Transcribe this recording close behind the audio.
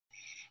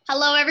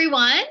Hello,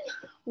 everyone.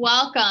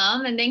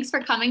 Welcome and thanks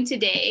for coming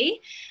today.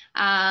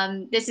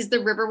 This is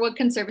the Riverwood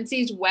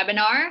Conservancy's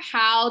webinar,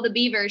 How the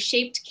Beavers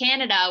Shaped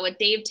Canada with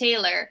Dave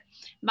Taylor.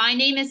 My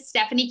name is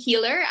Stephanie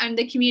Keeler. I'm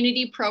the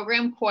Community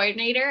Program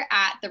Coordinator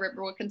at the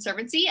Riverwood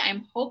Conservancy.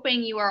 I'm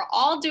hoping you are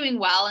all doing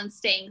well and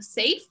staying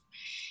safe.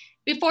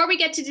 Before we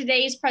get to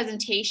today's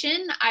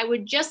presentation, I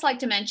would just like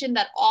to mention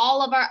that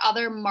all of our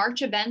other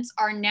March events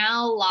are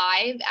now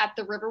live at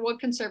the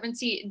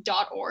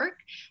riverwoodconservancy.org.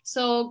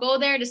 So go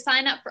there to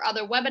sign up for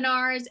other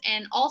webinars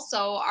and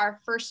also our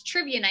first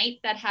trivia night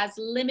that has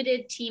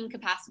limited team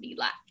capacity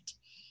left.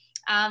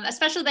 A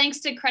special thanks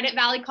to Credit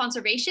Valley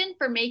Conservation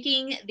for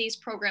making these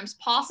programs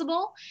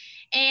possible.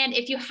 And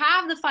if you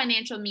have the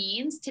financial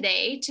means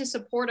today to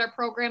support our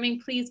programming,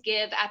 please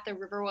give at the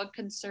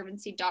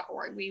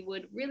riverwoodconservancy.org. We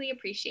would really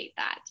appreciate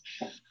that.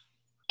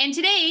 And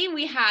today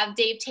we have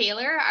Dave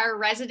Taylor, our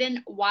resident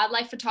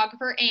wildlife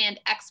photographer and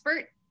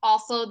expert,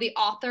 also the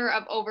author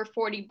of over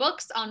 40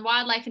 books on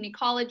wildlife and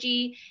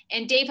ecology.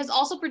 And Dave has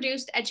also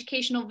produced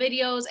educational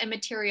videos and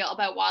material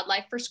about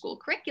wildlife for school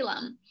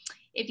curriculum.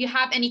 If you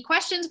have any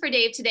questions for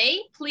Dave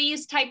today,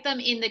 please type them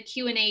in the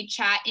Q&A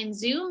chat in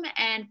Zoom.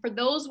 And for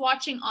those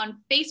watching on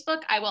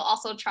Facebook, I will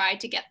also try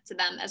to get to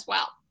them as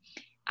well.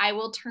 I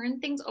will turn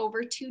things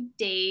over to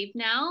Dave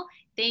now.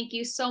 Thank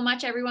you so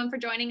much, everyone, for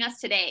joining us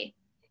today.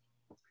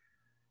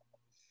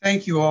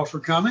 Thank you all for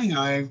coming.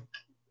 I'm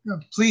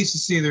pleased to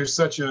see there's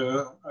such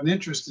an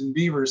interest in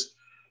beavers.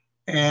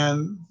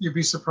 And you'd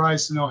be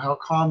surprised to know how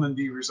common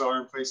beavers are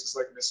in places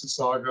like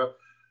Mississauga,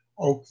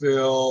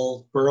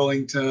 Oakville,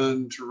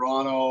 Burlington,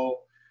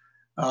 Toronto,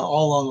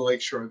 all on the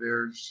lakeshore.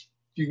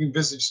 You can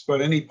visit just about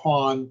any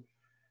pond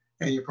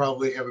and you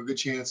probably have a good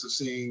chance of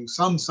seeing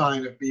some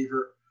sign of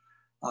beaver.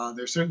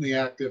 They're certainly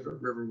active at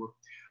Riverwood.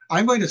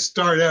 I'm going to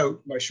start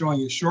out by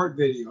showing a short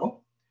video.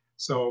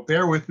 So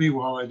bear with me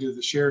while I do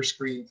the share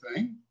screen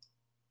thing.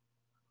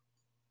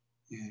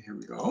 And here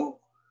we go.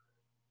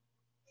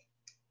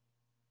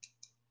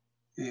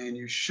 And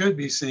you should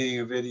be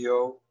seeing a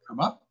video come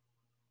up.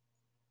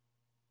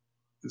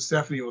 And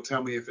Stephanie will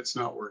tell me if it's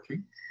not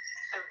working.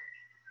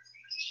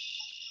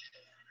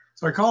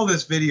 So I call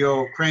this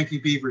video Cranky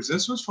Beavers.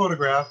 This was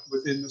photographed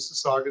within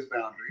Mississauga's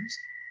boundaries.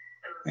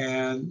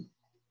 And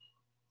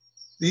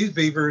these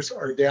beavers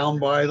are down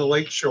by the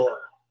lake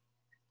shore.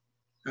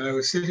 And I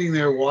was sitting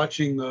there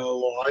watching the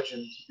lodge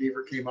and the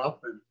beaver came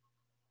up and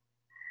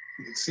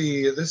you can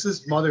see this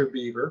is Mother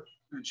Beaver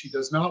and she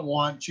does not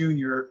want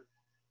Junior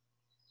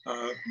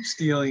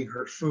stealing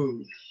her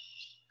food.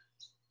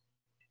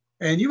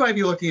 And you might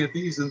be looking at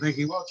these and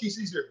thinking, well, geez,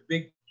 these are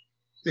big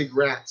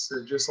rats.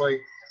 They're just like,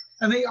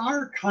 and they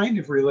are kind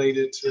of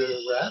related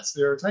to rats.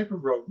 They're a type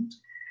of rodent,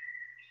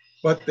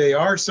 but they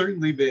are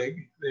certainly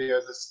big. They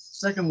are the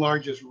second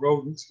largest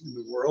rodent in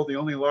the world. The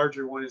only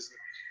larger one is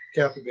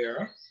the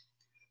capybara.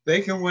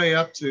 They can weigh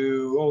up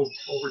to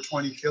over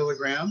 20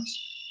 kilograms.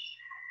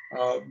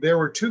 There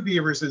were two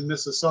beavers in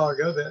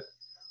Mississauga that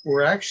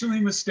were actually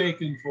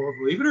mistaken for,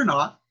 believe it or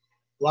not,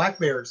 black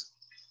bears.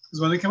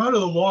 Because when they come out of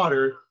the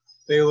water,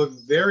 they look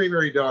very,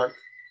 very dark.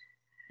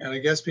 And I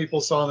guess people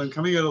saw them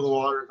coming out of the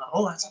water and thought,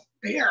 oh, that's a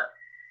bear.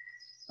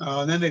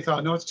 And then they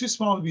thought, no, it's too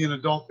small to be an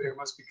adult bear, it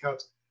must be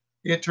cubs.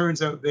 It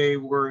turns out they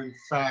were, in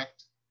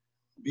fact,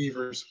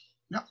 beavers.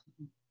 Yep,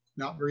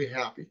 not very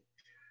happy.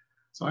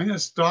 So I'm going to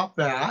stop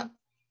that.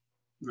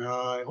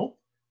 I hope.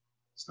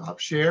 Stop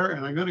share.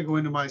 And I'm going to go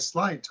into my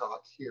slide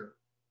talk here.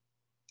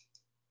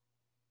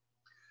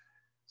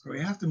 So we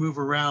have to move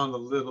around a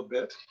little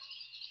bit.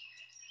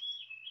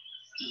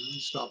 Let me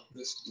stop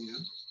this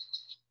again.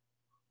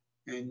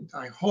 And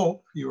I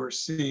hope you are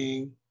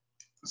seeing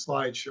the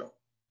slideshow.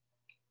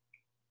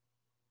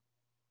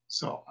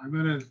 So I'm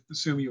going to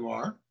assume you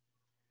are.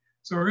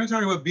 So we're going to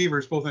talk about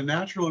beavers, both in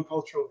natural and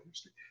cultural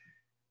history.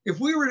 If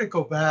we were to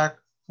go back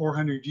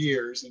 400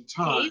 years in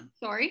time. Dave,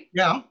 sorry.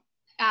 Yeah.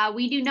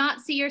 We do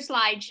not see your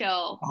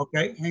slideshow.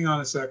 Okay, hang on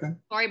a second.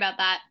 Sorry about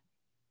that.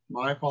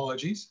 My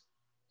apologies.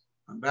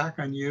 I'm back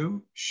on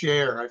you.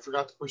 Share. I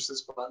forgot to push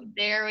this button.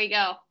 There we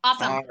go.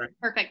 Awesome. All right.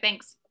 Perfect.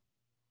 Thanks.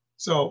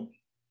 So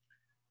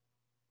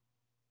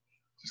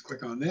just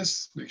click on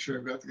this, make sure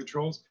I've got the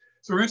controls.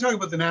 So we're going to talk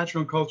about the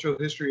natural and cultural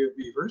history of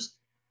beavers.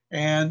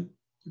 And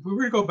if we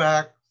were to go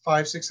back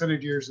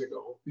 500-600 years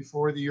ago,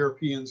 before the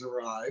Europeans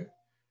arrived,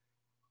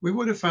 we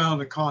would have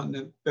found a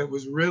continent that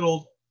was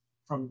riddled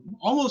from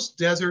almost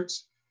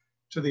deserts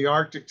to the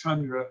Arctic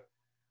tundra,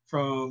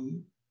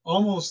 from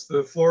almost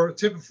the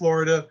tip of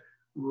Florida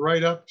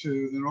right up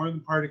to the northern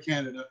part of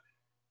Canada.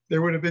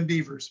 There would have been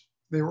beavers.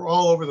 They were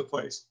all over the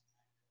place.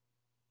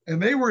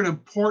 And they were an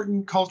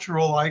important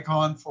cultural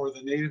icon for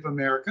the Native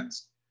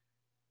Americans,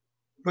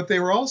 but they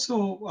were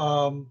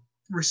also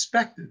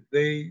respected.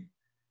 They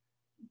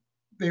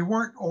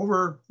weren't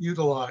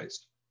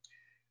overutilized.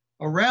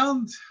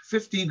 Around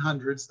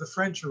 1500s, the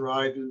French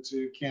arrived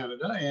into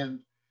Canada, and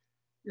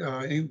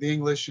the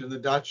English and the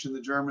Dutch and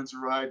the Germans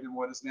arrived in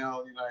what is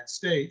now the United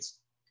States,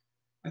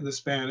 and the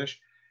Spanish.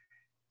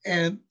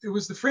 And it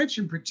was the French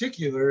in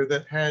particular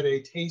that had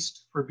a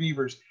taste for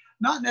beavers,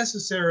 not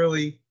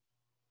necessarily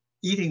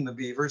eating the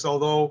beavers,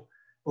 although,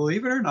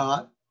 believe it or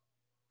not,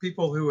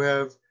 people who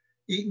have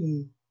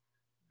eaten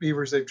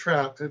beavers they've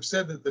trapped have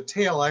said that the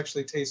tail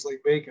actually tastes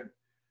like bacon.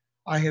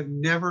 I have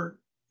never,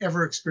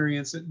 ever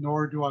experienced it,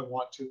 nor do I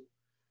want to.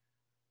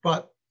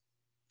 But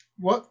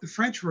what the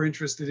French were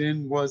interested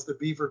in was the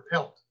beaver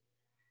pelt.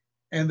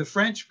 And the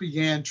French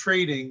began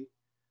trading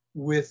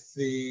with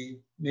the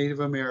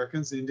Native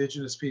Americans, the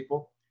indigenous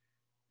people.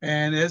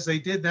 And as they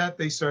did that,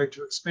 they started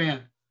to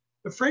expand.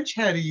 The French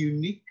had a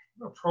unique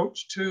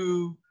approach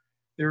to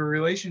their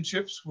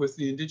relationships with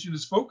the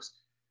indigenous folks.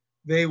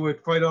 They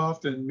would quite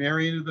often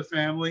marry into the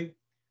family.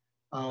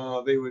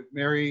 They would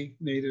marry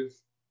Native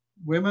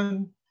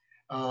women.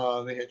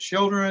 They had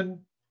children.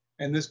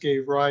 And this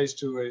gave rise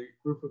to a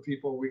group of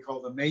people we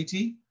call the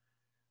Métis,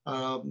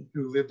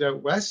 who lived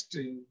out west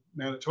in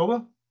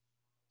Manitoba.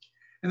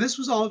 And this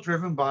was all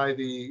driven by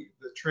the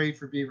trade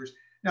for beavers.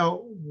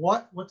 Now,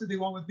 what did they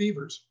want with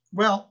beavers?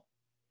 Well,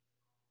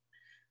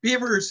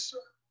 beavers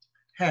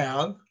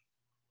have, I'm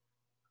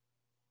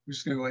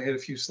just going to go ahead a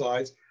few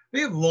slides. They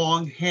have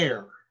long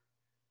hair.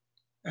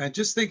 And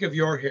just think of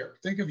your hair.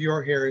 Think of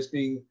your hair as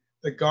being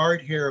the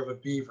guard hair of a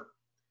beaver.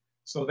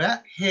 So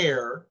that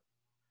hair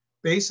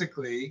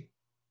basically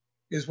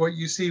is what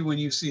you see when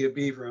you see a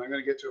beaver. And I'm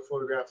going to get to a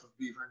photograph of a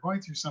beaver. I'm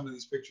going through some of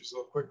these pictures a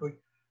little quickly.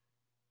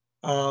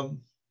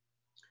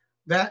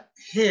 That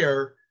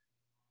hair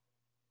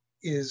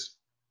is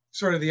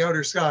sort of the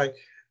outer sky,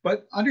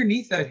 but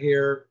underneath that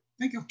hair,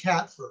 think of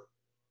cat fur.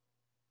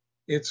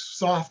 It's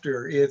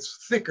softer,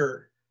 it's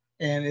thicker,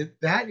 and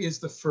that is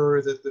the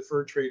fur that the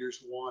fur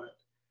traders wanted.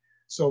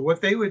 So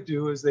what they would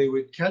do is they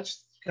would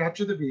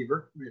capture the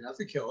beaver. They'd have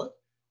to kill it.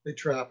 They'd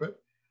trap it.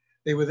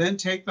 They would then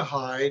take the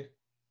hide,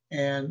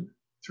 and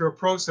through a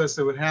process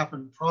that would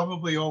happen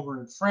probably over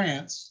in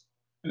France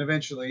and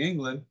eventually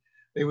England,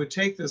 they would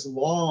take this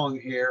long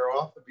hair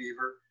off the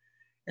beaver,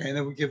 and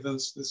it would give them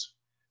this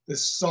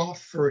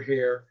soft furry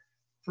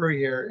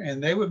hair,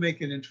 and they would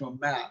make it into a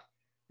mat.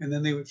 And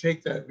then they would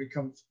take that,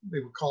 they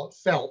would call it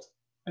felt,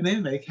 and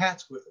then make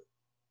hats with it.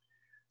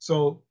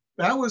 So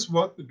that was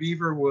what the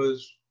beaver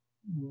was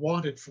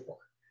wanted for.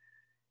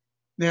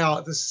 Now,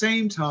 at the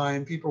same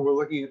time, people were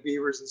looking at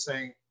beavers and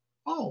saying,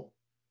 oh,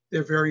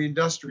 they're very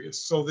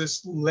industrious. So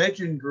this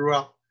legend grew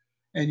up,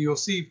 and you'll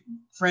see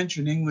French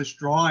and English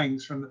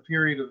drawings from the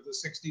period of the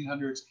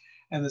 1600s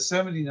and the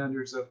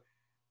 1700s of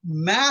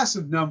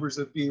massive numbers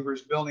of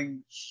beavers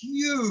building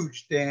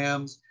huge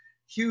dams,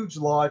 huge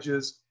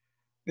lodges.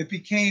 It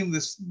became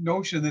this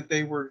notion that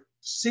they were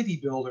city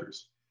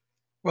builders.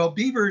 Well,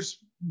 beavers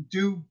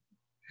do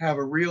have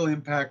a real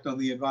impact on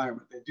the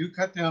environment. They do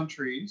cut down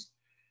trees.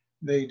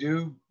 They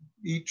do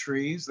eat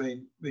trees.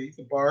 They eat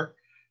the bark.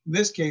 In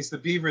this case, the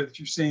beaver that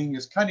you're seeing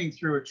is cutting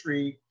through a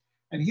tree,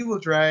 and he will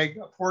drag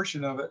a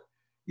portion of it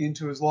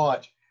into his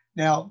lodge.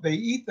 Now, they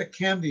eat the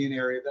cambium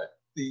area,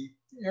 the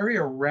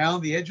area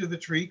around the edge of the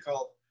tree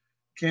called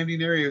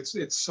cambium area.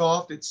 It's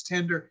soft, it's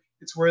tender,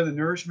 it's where the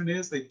nourishment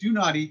is. They do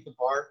not eat the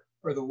bark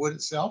or the wood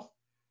itself.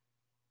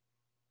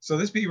 So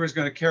this beaver is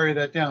going to carry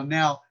that down.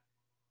 Now,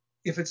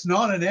 if it's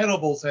not an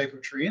edible type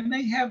of tree, and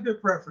they have their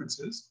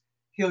preferences,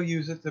 he'll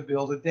use it to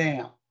build a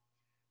dam.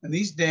 And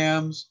these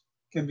dams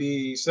can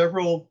be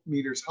several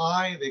meters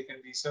high. They can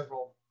be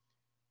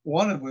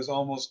one of them was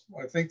almost,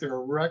 I think there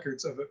are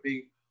records of it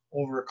being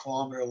over a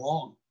kilometer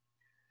long.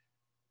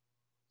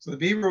 So the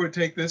beaver would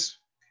take this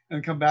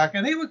and come back,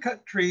 and they would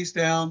cut trees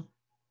down.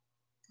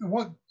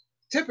 And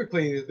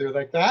typically they're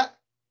like that,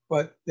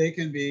 but they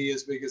can be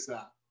as big as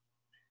that.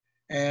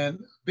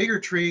 And bigger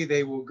tree,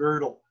 they will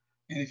girdle.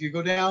 And if you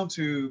go down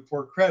to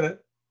Port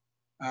Credit,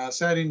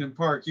 Saddington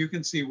Park, you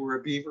can see where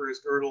a beaver has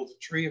girdled a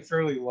tree, a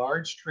fairly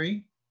large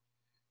tree,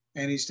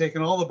 and he's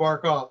taken all the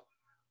bark off.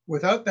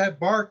 Without that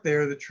bark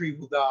there, the tree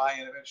will die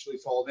and eventually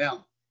fall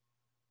down.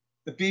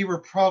 The beaver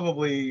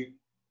probably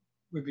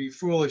would be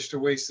foolish to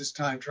waste his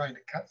time trying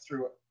to cut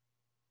through it.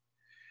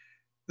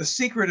 The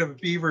secret of a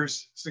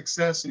beaver's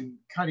success in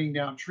cutting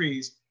down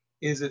trees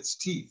is its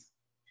teeth.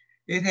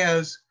 It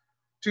has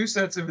two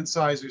sets of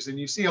incisors, and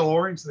you see how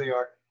orange they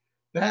are.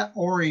 That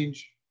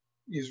orange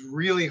is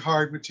really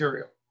hard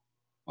material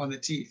on the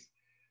teeth.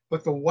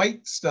 But the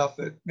white stuff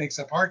that makes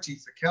up our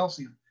teeth, the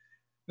calcium,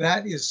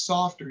 that is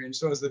softer. And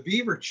so as the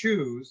beaver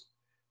chews,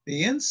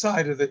 the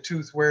inside of the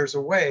tooth wears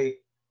away,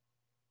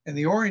 and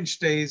the orange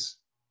stays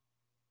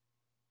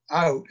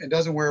out and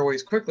doesn't wear away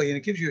as quickly, and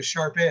it gives you a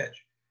sharp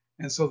edge.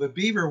 And so the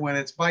beaver, when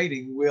it's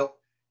biting, will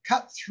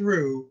cut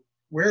through,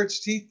 wear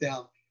its teeth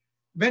down.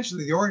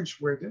 Eventually the orange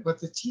wears it, but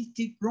the teeth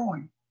keep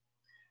growing.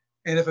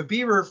 And if a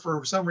beaver,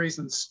 for some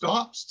reason,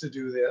 stops to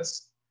do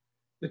this,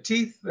 the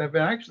teeth have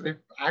been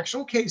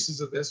actual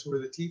cases of this where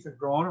the teeth have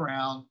grown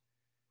around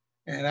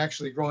and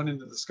actually grown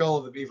into the skull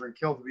of the beaver and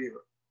killed the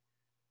beaver.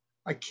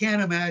 I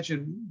can't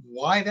imagine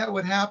why that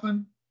would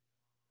happen.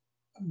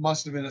 It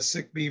must have been a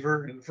sick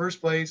beaver in the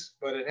first place,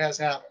 but it has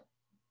happened.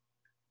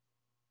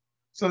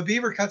 So the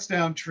beaver cuts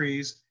down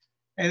trees,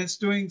 and it's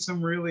doing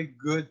some really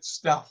good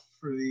stuff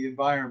for the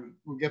environment.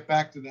 We'll get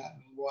back to that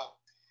in a while.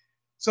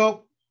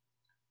 So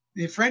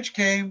the French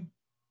came,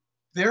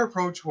 their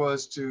approach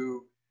was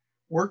to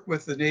work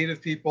with the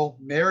native people,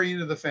 marry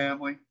into the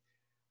family.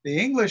 The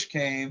English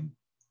came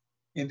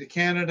into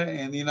Canada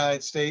and the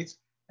United States,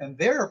 and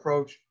their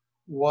approach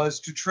was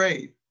to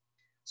trade.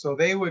 So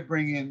they would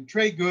bring in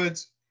trade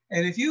goods.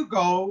 And if you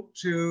go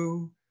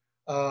to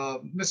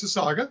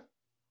Mississauga,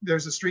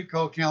 there's a street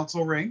called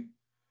Council Ring.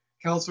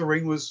 Council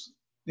Ring was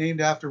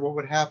named after what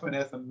would happen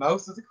at the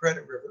mouth of the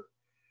Credit River,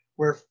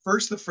 where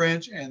first the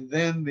French and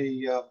then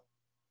the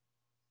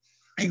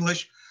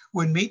English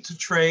would meet to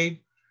trade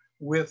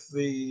with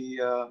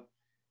the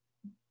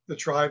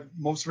tribe,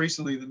 most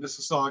recently the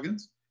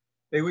Mississaugas.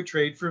 They would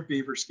trade for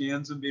beaver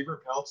skins and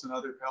beaver pelts and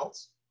other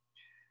pelts.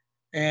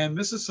 And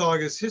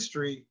Mississauga's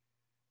history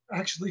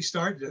actually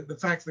started, the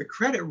fact that the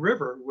Credit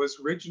River was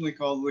originally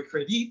called Le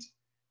Credit,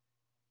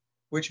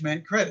 which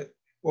meant credit.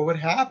 What would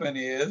happen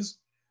is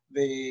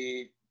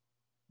the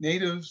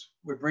natives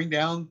would bring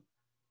down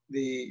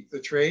the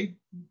trade,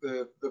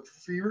 the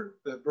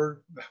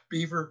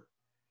beaver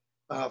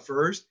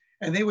furs,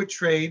 and they would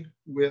trade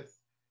with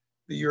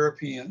the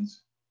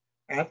Europeans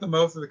at the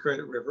mouth of the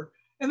Credit River,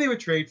 and they would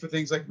trade for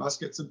things like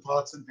muskets and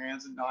pots and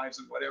pans and knives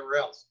and whatever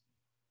else.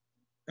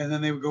 And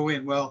then they would go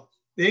in. Well,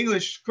 the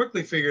English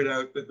quickly figured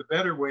out that the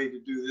better way to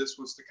do this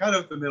was to cut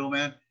out the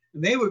middleman,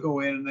 and they would go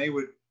in and they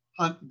would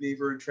hunt the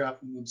beaver and trap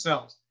them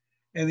themselves.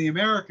 And the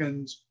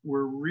Americans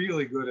were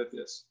really good at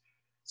this.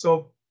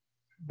 So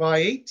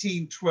by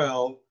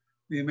 1812,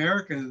 the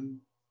Americans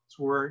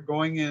were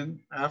going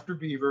in after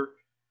beaver,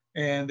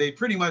 and they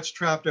pretty much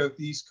trapped out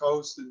the East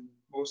Coast and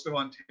most of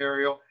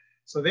Ontario.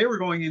 So they were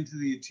going into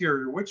the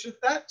interior, which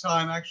at that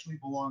time actually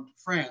belonged to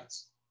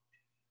France.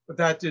 But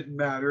that didn't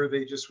matter.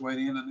 They just went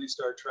in and they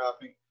started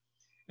trapping.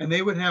 And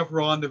they would have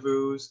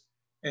rendezvous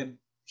and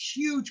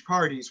huge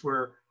parties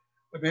where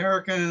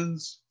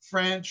Americans,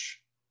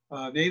 French,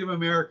 Native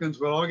Americans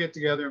would all get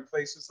together in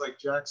places like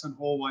Jackson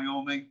Hole,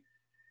 Wyoming,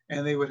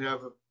 and they would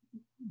have a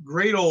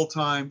great old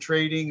time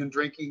trading and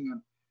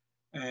drinking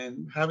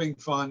and having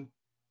fun.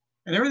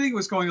 And everything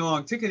was going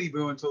along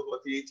tickety-boo until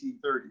about the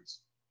 1830s.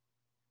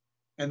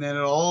 And then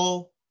it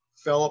all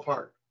fell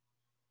apart.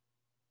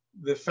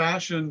 The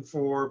fashion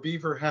for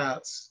beaver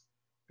hats,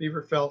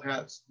 beaver felt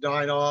hats,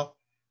 died off.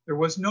 There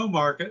was no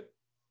market.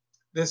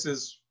 This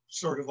is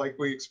sort of like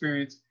we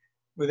experience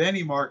with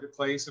any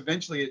marketplace.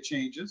 Eventually it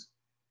changes.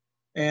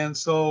 And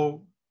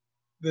so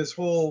this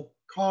whole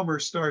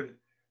commerce started,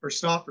 or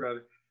stopped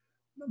rather.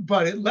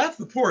 But it left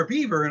the poor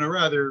beaver in a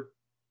rather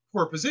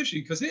poor position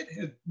because it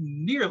had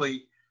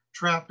nearly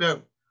trapped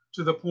out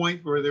to the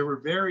point where there were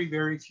very,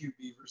 very few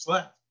beavers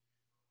left.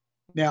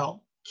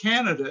 Now,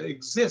 Canada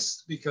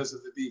exists because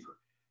of the beaver.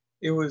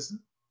 It was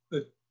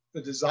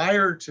the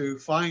desire to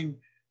find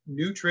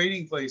new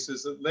trading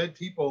places that led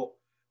people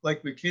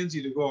like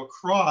Mackenzie to go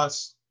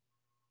across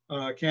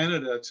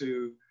Canada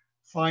to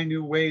find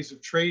new ways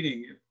of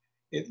trading.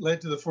 It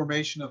led to the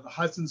formation of the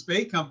Hudson's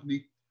Bay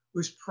Company,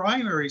 whose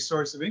primary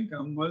source of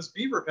income was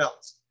beaver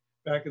pelts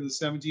back in the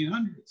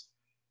 1700s.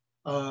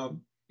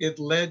 It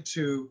led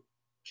to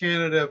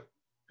Canada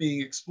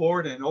being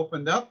explored and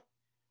opened up.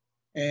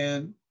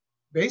 And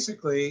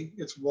basically,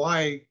 it's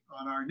why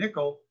on our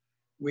nickel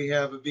we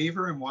have a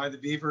beaver and why the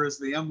beaver is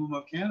the emblem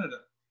of Canada.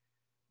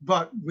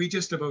 But we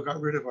just about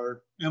got rid of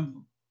our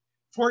emblem.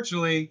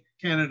 Fortunately,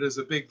 Canada is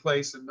a big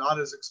place and not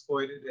as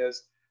exploited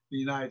as the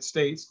United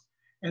States,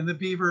 and the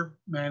beaver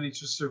managed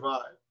to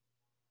survive.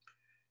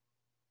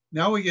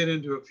 Now we get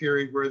into a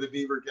period where the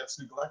beaver gets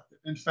neglected.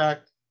 In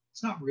fact,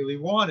 it's not really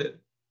wanted.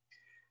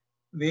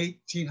 In the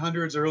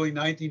 1800s, early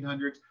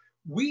 1900s,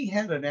 we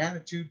had an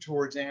attitude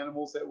towards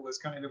animals that was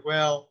kind of,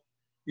 well,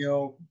 you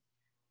know,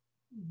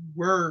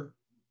 we're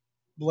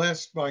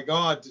blessed by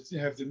God to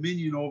have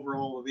dominion over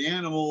all of the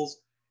animals,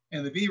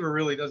 and the beaver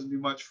really doesn't do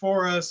much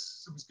for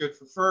us. It was good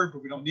for fur,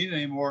 but we don't need it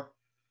anymore.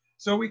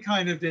 So we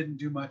kind of didn't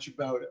do much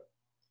about it.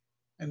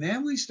 And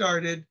then we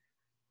started in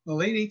the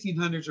late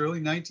 1800s, early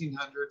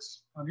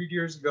 1900s, 100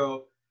 years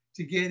ago,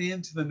 to get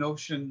into the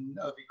notion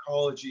of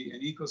ecology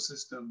and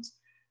ecosystems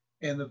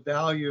and the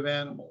value of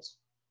animals.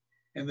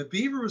 And the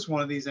beaver was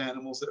one of these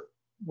animals that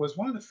was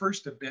one of the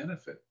first to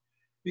benefit,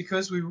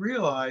 because we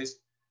realized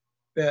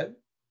that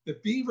the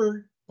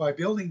beaver, by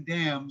building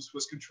dams,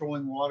 was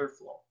controlling water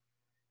flow.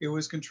 It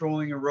was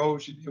controlling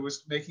erosion. It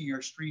was making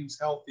our streams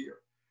healthier.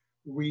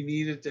 We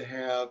needed to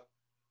have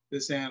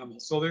this animal.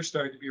 So there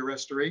started to be a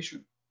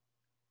restoration.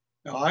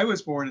 Now, I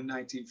was born in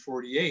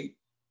 1948.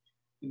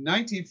 In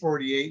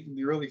 1948, in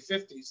the early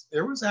 50s,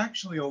 there was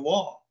actually a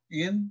law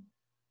in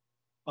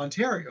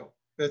Ontario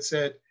that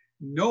said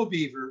no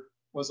beaver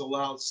was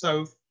allowed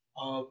south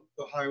of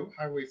the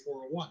Highway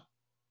 401.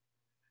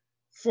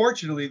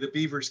 Fortunately, the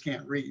beavers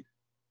can't read,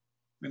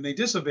 and they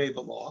disobeyed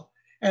the law,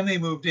 and they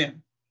moved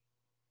in.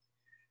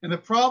 And the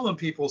problem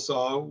people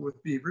saw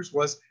with beavers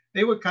was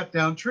they would cut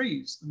down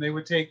trees, and they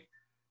would take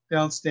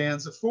down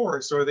stands of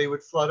forest, or they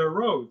would flood our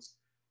roads.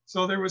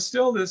 So there was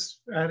still this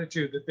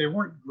attitude that they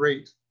weren't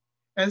great.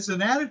 And it's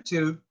an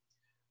attitude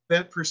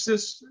that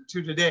persists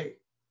to today.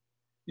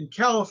 In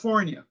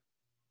California,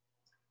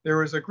 there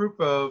was a group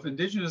of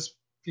indigenous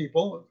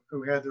people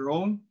who had their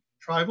own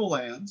tribal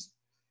lands,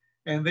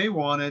 and they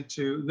wanted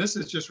to, this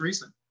is just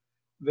recent,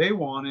 they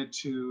wanted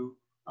to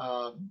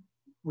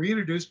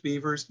reintroduce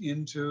beavers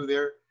into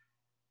their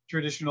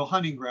traditional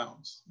hunting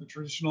grounds, the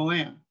traditional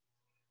land,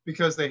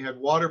 because they had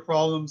water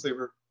problems. They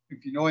were,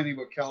 if you know anything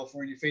about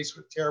California, faced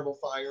with terrible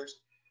fires.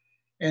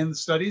 And the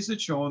studies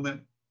had shown that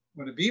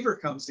when a beaver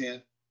comes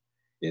in,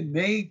 it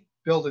may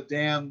build a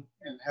dam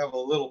and have a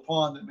little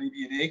pond that may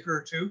be an acre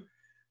or two,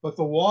 but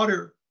the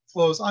water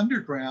flows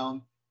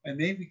underground and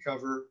maybe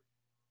cover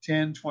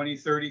 10, 20,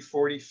 30,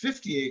 40,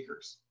 50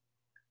 acres.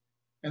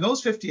 And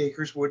those 50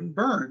 acres wouldn't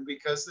burn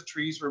because the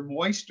trees were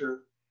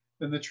moister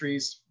than the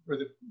trees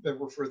that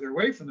were further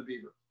away from the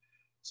beaver.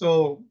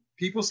 So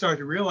people started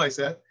to realize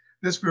that.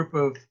 This group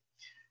of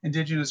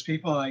indigenous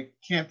people, and I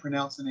can't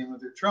pronounce the name of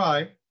their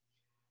tribe,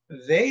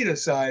 they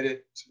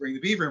decided to bring the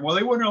beaver in. Well,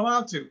 they weren't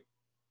allowed to.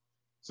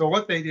 So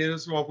what they did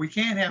is, well, if we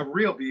can't have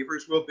real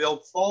beavers, we'll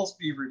build false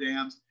beaver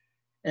dams,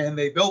 and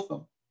they built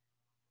them.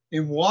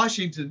 In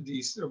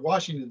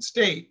Washington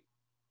State,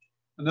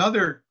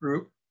 another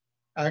group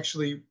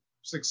actually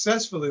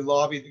successfully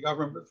lobbied the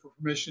government for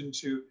permission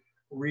to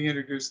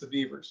reintroduce the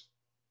beavers.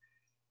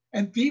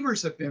 And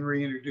beavers have been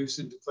reintroduced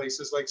into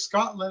places like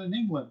Scotland and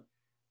England.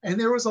 And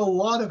there was a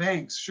lot of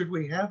angst. Should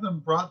we have them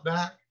brought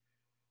back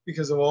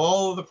because of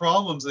all of the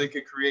problems they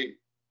could create?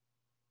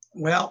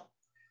 Well,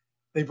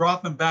 they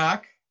brought them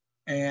back,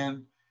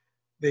 and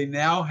they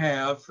now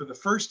have, for the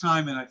first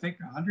time in I think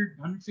 100,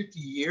 150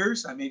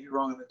 years, I may be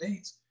wrong on the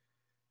dates,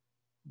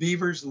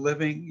 beavers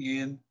living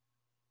in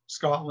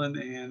Scotland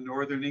and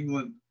Northern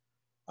England.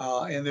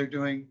 And they're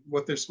doing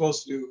what they're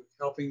supposed to do,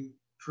 helping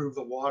improve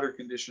the water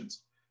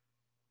conditions.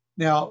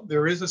 Now,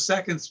 there is a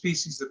second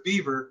species of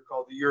beaver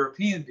called the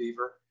European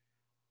beaver.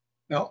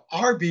 Now,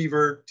 our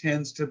beaver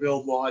tends to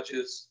build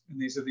lodges,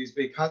 and these are these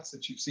big huts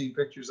that you've seen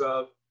pictures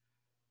of,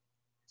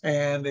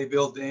 and they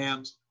build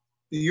dams.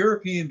 The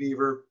European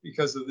beaver,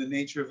 because of the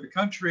nature of the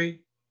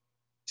country,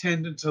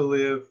 tended to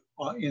live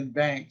in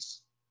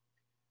banks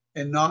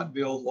and not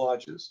build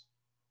lodges,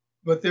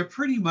 but they're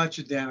pretty much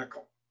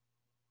identical.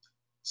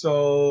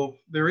 So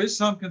there is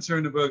some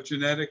concern about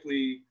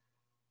genetically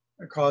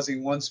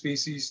causing one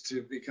species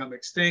to become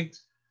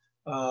extinct,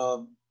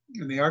 and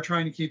they are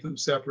trying to keep them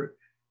separate.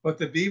 But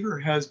the beaver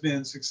has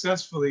been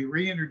successfully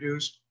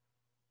reintroduced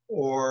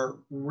or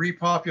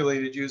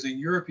repopulated using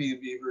European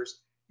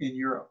beavers in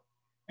Europe.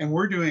 And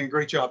we're doing a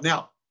great job.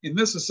 Now, in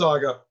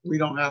Mississauga, we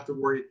don't have to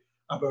worry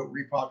about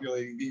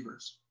repopulating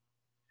beavers.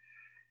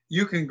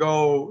 You can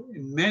go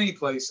in many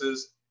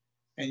places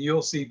and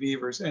you'll see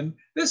beavers. And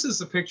this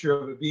is a picture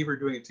of a beaver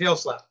doing a tail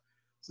slap.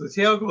 So the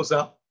tail goes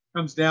up,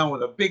 comes down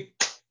with a big,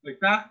 like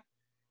that,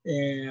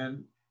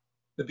 and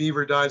the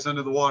beaver dives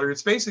under the water.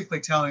 It's basically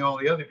telling all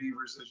the other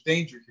beavers there's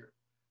danger here.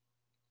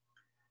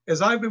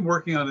 As I've been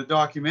working on a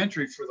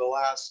documentary for the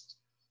last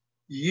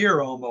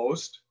year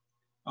almost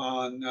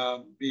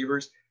on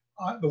beavers,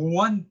 the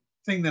one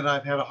thing that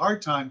I've had a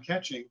hard time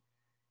catching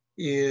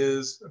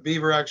is a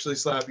beaver actually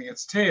slapping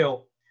its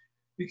tail,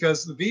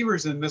 because the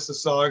beavers in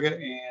Mississauga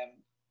and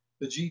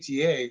the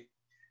GTA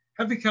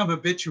have become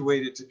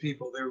habituated to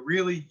people. They're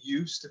really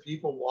used to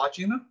people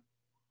watching them.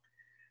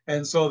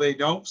 And so they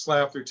don't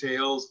slap their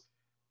tails,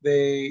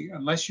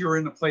 unless you're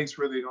in a place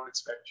where they don't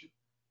expect you.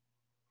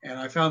 And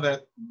I found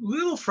that a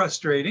little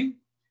frustrating,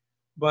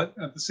 but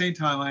at the same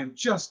time, I'm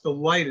just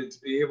delighted to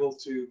be able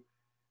to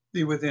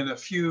be within a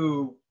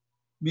few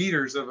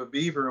meters of a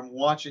beaver and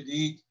watch it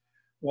eat,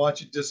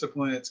 watch it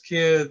discipline its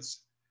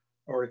kids,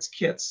 or its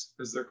kits,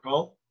 as they're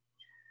called.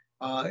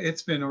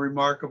 It's been a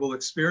remarkable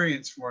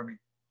experience for me.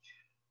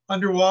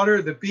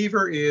 Underwater, the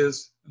beaver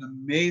is an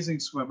amazing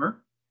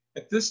swimmer.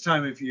 At this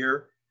time of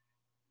year,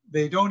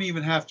 they don't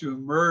even have to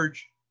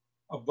emerge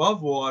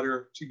above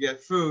water to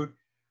get food.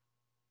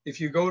 If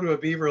you go to a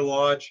beaver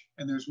lodge,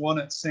 and there's one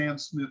at Sam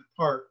Smith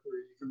Park where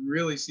you can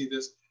really see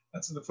this,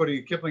 that's at the foot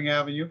of Kipling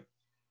Avenue.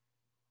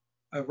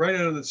 Right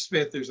out of the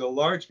spit, there's a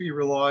large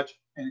beaver lodge,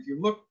 and if you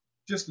look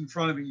just in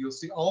front of it, you'll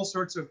see all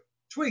sorts of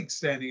twigs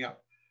standing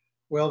up.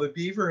 Well, the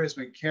beaver has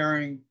been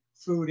carrying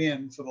food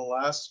in for the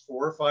last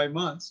 4 or 5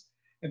 months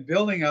and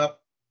building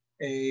up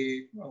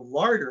a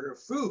larder of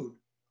food.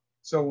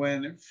 So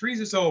when it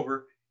freezes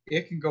over,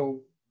 it can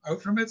go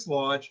out from its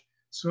lodge,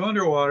 swim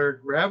underwater,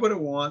 grab what it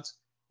wants,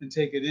 and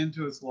take it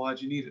into its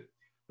lodge and eat it.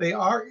 They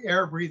are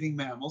air-breathing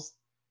mammals.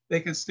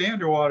 They can stay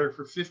underwater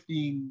for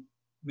 15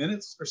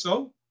 minutes or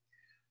so.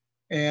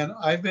 And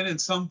I've been in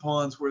some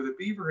ponds where the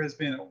beaver has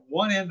been at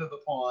one end of the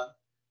pond,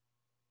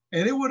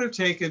 and it would have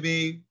taken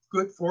me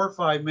good 4 or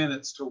 5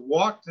 minutes to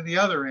walk to the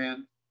other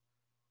end.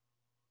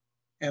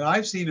 And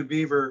I've seen a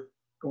beaver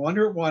go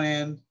under at one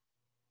end,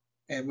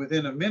 and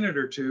within a minute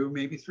or two,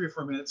 maybe 3 or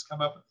 4 minutes,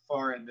 come up at the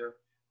far end. They're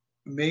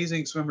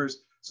amazing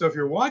swimmers. So if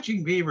you're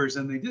watching beavers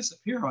and they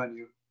disappear on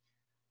you,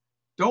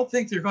 don't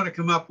think they're going to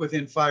come up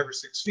within 5 or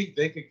 6 feet.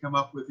 They could come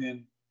up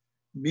within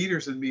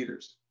meters and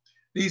meters.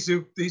 These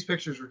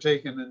pictures were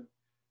taken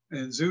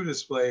in zoo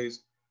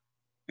displays,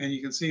 and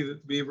you can see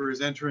that the beaver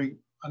is entering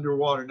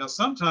underwater. Now,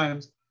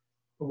 sometimes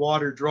the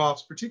water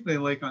drops, particularly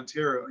in Lake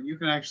Ontario, and you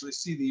can actually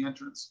see the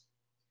entrance.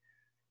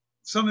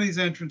 some of these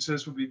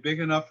entrances would be big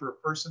enough for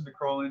a person to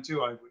crawl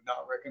into. I would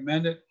not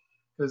recommend it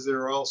because there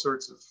are all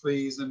sorts of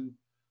fleas and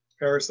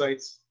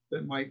parasites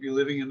that might be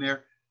living in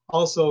there.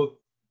 Also,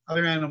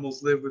 other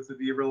animals live with the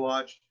beaver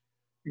lodge,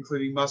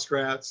 including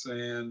muskrats,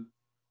 and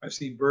I've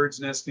seen birds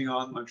nesting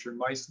on them. I'm sure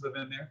mice live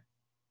in there.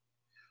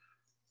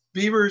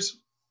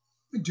 Beavers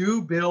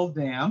do build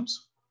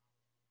dams,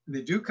 and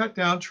they do cut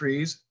down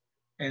trees,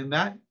 and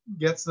that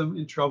gets them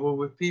in trouble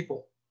with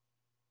people.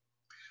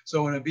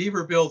 So when a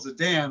beaver builds a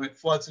dam, it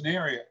floods an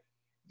area.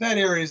 If that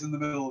area is in the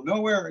middle of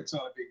nowhere, it's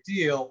not a big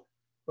deal.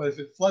 But if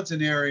it floods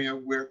an area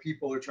where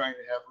people are trying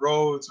to have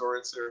roads, or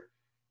it's their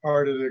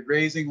part of their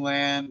grazing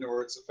land,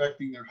 or it's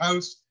affecting their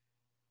house,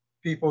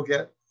 people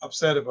get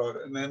upset about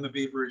it, and then the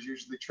beaver is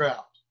usually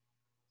trapped.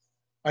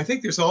 I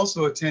think there's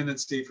also a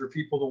tendency for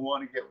people to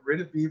want to get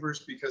rid of beavers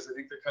because they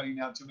think they're cutting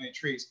down too many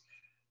trees.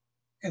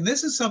 And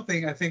this is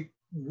something I think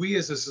we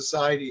as a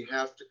society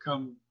have to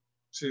come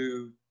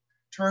to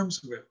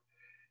terms with.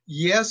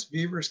 Yes,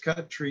 beavers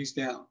cut trees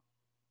down.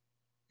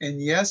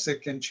 And yes,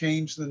 it can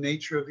change the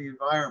nature of the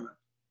environment.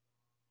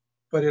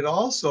 But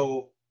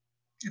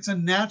it's a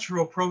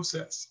natural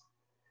process.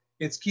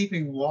 It's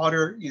keeping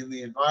water in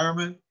the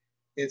environment.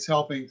 It's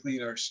helping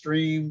clean our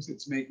streams.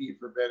 It's making it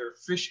for better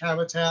fish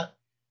habitat,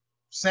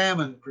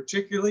 salmon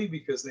particularly,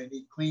 because they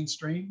need clean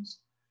streams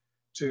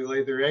to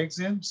lay their eggs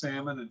in,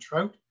 salmon and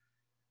trout.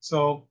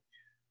 So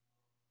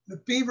the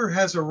beaver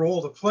has a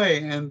role to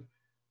play, and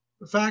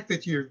the fact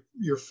that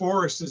your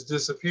forest is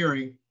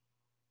disappearing,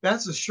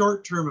 that's a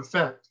short-term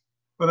effect.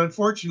 But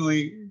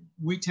unfortunately,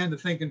 we tend to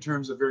think in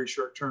terms of very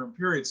short-term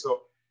periods.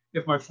 So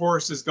if my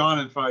forest is gone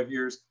in 5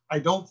 years, I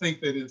don't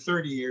think that in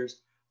 30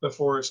 years, the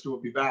forest will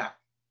be back.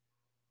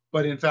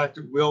 But in fact,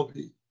 it will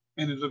be,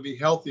 and it'll be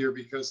healthier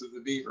because of the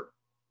beaver.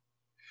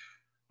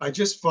 I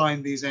just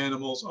find these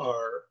animals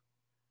are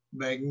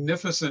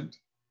magnificent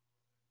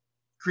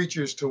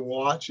creatures to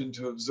watch and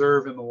to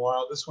observe in the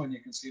wild. This one you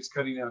can see is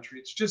cutting down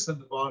trees. It's just at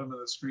the bottom of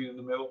the screen in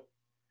the middle.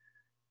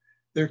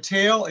 Their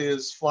tail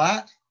is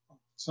flat.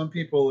 Some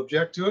people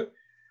object to it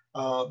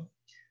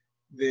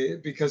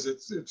because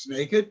it's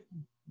naked.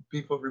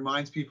 It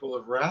reminds people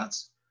of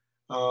rats,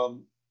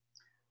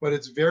 but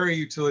it's very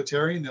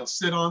utilitarian. They'll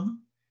sit on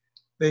them.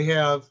 They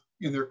have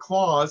in their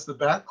claws, the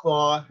back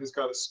claw has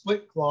got a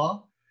split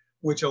claw,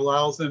 which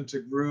allows them to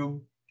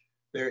groom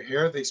their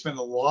hair. They spend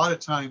a lot of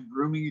time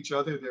grooming each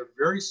other. They're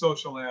very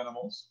social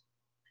animals.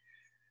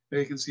 There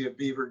you can see a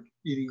beaver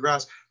eating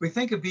grass. We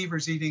think of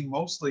beavers eating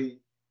mostly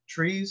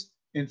trees.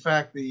 In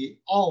fact, they eat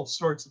all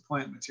sorts of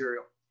plant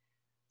material.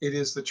 It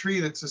is the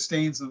tree that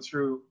sustains them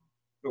through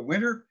the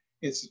winter.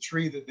 It's the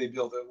tree that they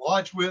build their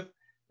lodge with,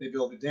 they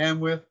build a dam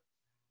with.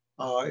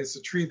 It's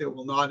a tree that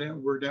will not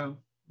wear down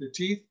their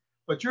teeth.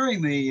 But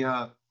during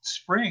the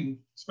spring,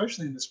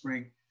 especially in the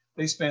spring,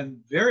 they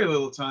spend very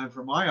little time,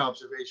 from my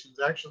observations,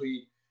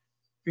 actually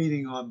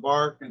feeding on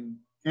bark and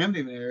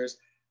Camden areas.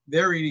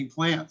 They're eating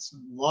plants, a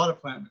lot of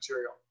plant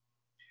material.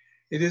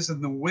 It is in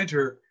the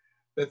winter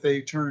that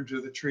they turn to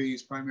the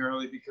trees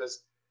primarily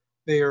because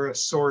they are a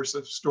source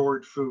of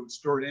stored food,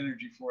 stored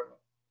energy for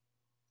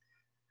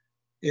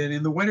them. And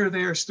in the winter,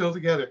 they are still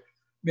together.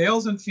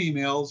 Males and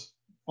females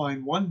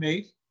find one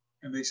mate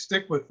and they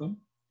stick with them.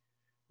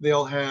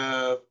 They'll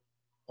have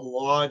a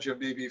lodge of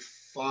maybe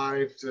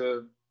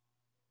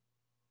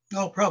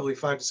probably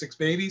 5 to 6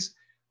 babies.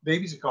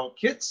 Babies are called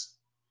kits.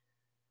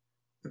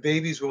 The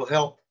babies will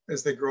help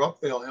as they grow up.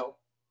 They'll help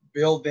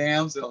build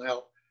dams. They'll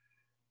help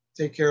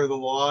take care of the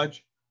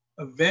lodge.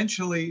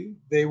 Eventually,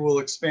 they will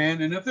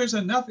expand. And if there's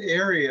enough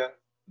area,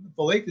 if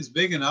the lake is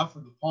big enough or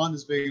the pond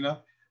is big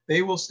enough,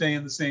 they will stay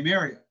in the same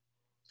area.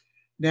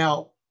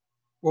 Now,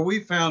 what we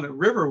found at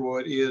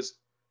Riverwood is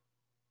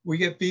we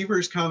get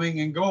beavers coming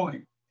and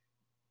going.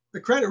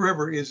 The Credit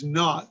River is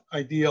not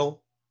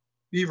ideal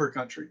beaver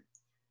country.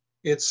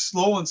 It's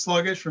slow and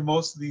sluggish for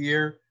most of the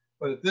year,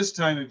 but at this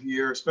time of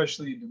year,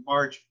 especially into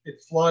March,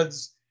 it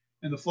floods,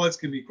 and the floods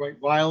can be quite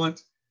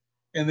violent,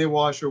 and they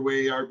wash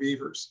away our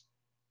beavers.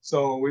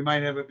 So we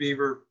might have a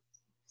beaver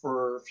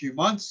for a few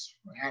months,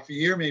 half a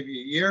year, maybe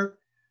a year.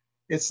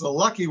 It's the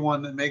lucky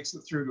one that makes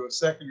it through to a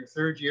second or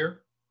third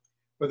year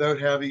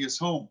without having his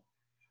home.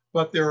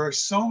 But there are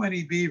so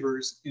many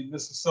beavers in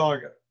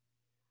Mississauga.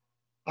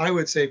 I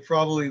would say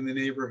probably in the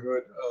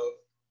neighborhood of,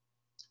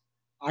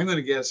 I'm going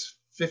to guess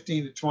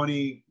 15 to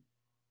 20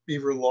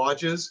 beaver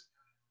lodges,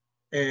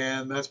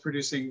 and that's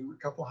producing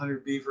a couple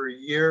hundred beaver a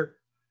year,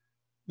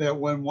 that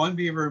when one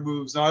beaver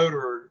moves out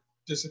or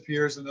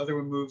disappears, another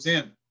one moves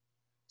in.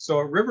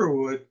 So at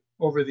Riverwood,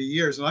 over the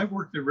years, and I've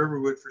worked at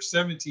Riverwood for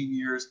 17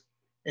 years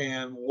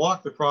and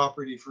walked the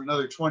property for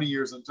another 20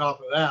 years on top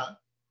of that,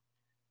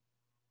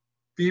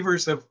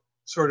 beavers have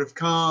sort of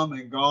come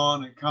and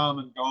gone and come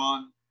and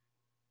gone,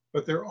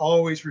 but they're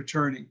always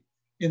returning.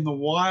 In the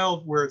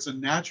wild, where it's a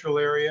natural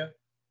area,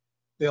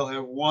 they'll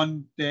have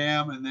one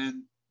dam, and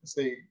then as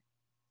they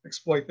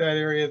exploit that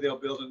area, they'll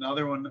build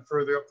another one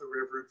further up the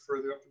river,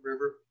 further up the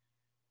river.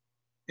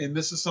 In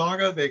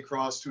Mississauga, they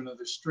cross to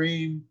another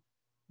stream.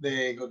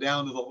 They go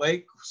down to the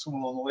lake, swim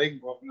along the lake,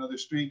 and go up another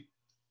stream.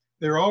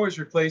 they're always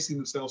replacing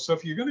themselves. So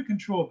if you're going to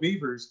control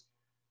beavers,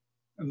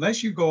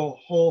 unless you go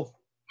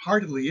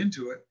wholeheartedly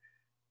into it,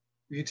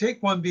 if you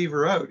take one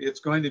beaver out, it's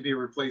going to be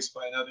replaced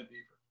by another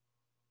beaver.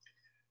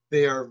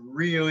 They are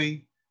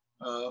really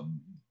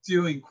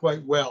doing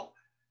quite well,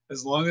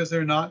 as long as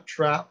they're not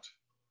trapped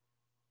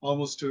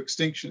almost to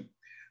extinction.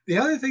 The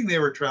other thing they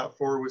were trapped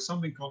for was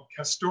something called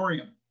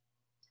castoreum.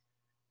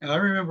 And I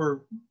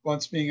remember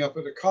once being up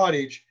at a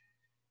cottage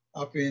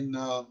up in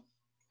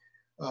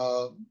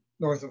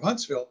north of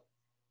Huntsville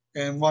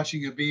and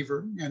watching a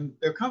beaver, and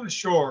they'll come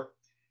ashore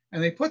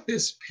and they put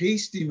this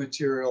pasty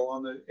material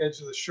on the edge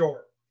of the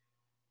shore.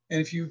 And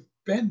if you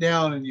bend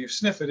down and you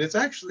sniff it, it's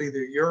actually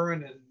their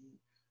urine, and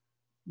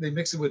they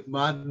mix it with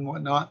mud and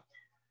whatnot.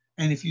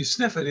 And if you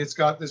sniff it, it's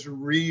got this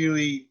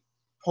really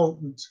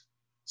potent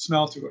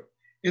smell to it.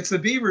 It's the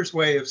beaver's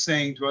way of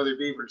saying to other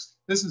beavers,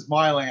 this is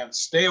my land,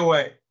 stay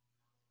away.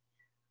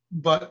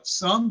 But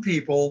some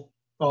people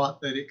thought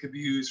that it could be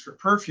used for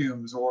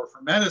perfumes or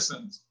for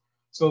medicines.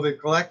 So they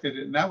collected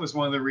it. And that was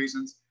one of the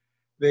reasons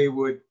they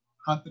would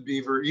hunt the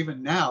beaver,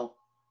 even now,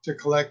 to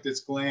collect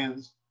its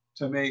glands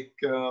to make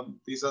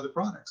these other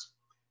products.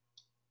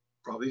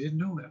 Probably didn't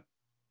know that.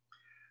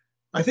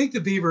 I think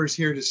the beaver is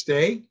here to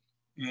stay.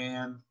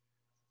 And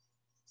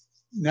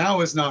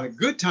now is not a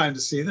good time to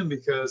see them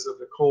because of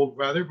the cold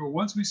weather. But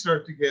once we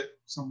start to get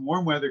some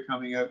warm weather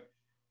coming out,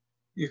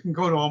 you can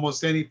go to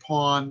almost any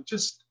pond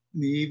just in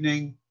the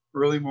evening,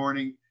 early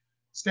morning,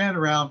 stand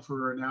around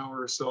for an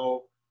hour or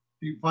so.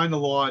 If you find a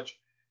lodge,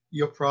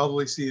 you'll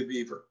probably see a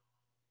beaver.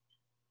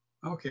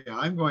 Okay,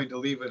 I'm going to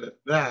leave it at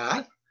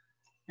that,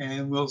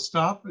 and we'll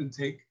stop and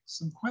take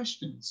some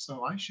questions.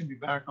 So I should be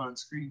back on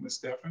screen with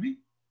Stephanie.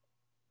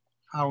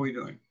 How are we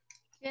doing?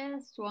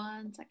 Just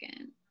 1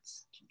 second.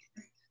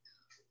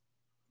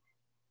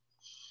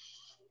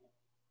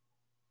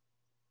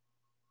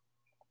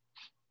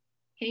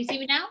 Can you see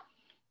me now?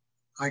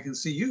 I can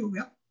see you,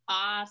 yeah.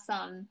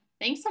 Awesome.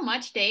 Thanks so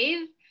much,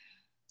 Dave.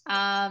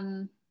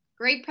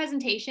 Great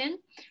presentation.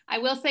 I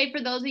will say,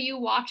 for those of you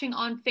watching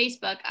on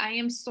Facebook, I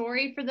am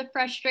sorry for the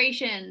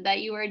frustration that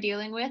you are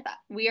dealing with.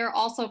 We are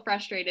also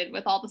frustrated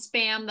with all the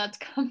spam that's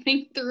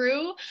coming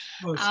through.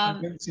 Oh, I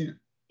haven't seen it.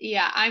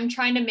 Yeah, I'm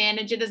trying to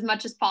manage it as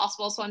much as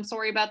possible, so I'm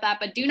sorry about that,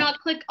 but do not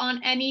click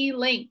on any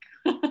link.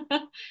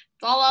 That's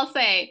all I'll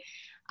say.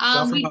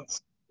 Not from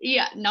us.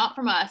 Yeah, not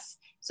from us.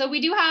 So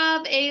we do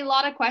have a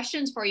lot of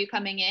questions for you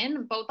coming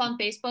in, both on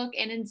Facebook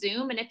and in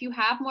Zoom. And if you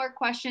have more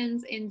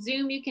questions in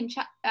Zoom, you can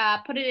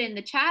put it in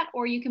the chat,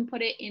 or you can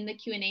put it in the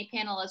Q&A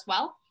panel as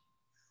well.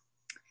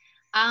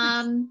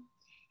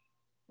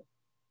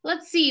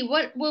 Let's see,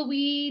 what will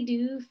we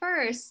do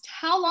first?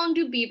 How long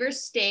do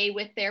beavers stay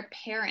with their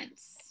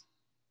parents?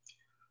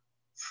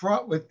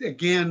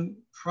 Again,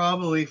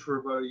 probably for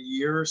about a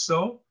year or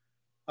so.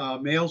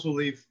 Males will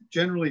leave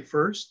generally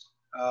first.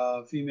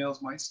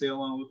 Females might stay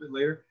along a little bit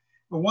later.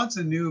 But once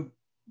a new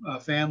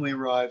family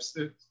arrives,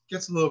 it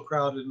gets a little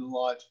crowded in the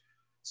lodge.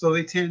 So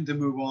they tend to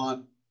move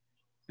on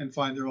and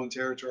find their own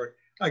territory.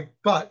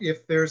 But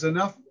if there's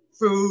enough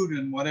food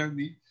and whatever,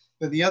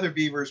 then the other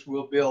beavers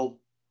will build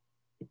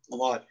a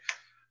lodge.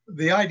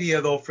 The idea,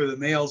 though, for the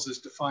males is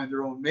to find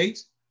their own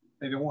mate.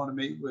 They don't want to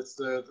mate with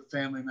the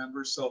family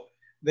members. So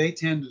they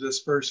tend to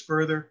disperse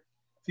further.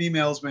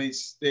 Females may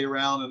stay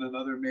around and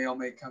another male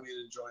may come in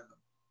and join them.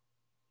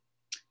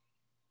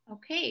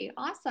 Okay,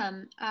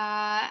 awesome.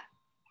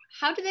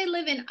 How do they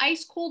live in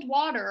ice cold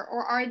water,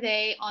 or are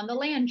they on the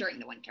land during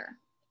the winter?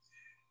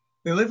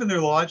 They live in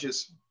their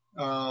lodges.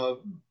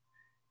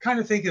 Kind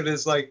of think of it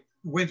as like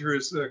winter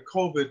is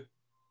COVID,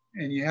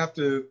 and you have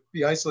to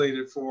be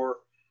isolated for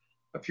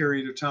a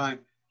period of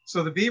time.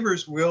 So the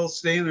beavers will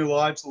stay in their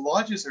lodge. The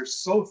lodges are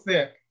so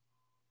thick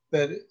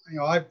that, you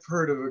know, I've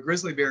heard of a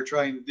grizzly bear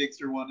trying to dig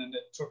through one, and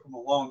it took them a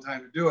long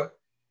time to do it.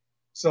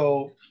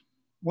 So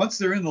once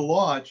they're in the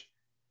lodge,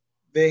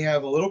 they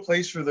have a little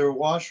place for their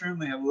washroom.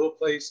 They have a little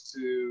place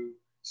to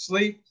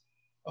sleep.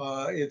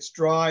 It's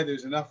dry.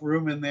 There's enough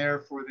room in there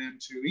for them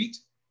to eat.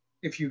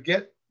 If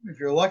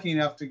you're lucky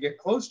enough to get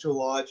close to a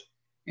lodge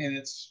and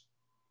it's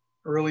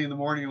early in the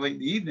morning or late in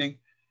the evening,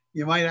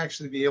 you might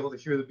actually be able to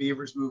hear the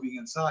beavers moving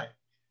inside.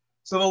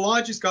 So the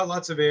lodge has got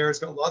lots of air. It's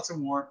got lots of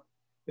warmth.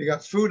 They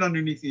got food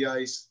underneath the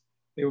ice.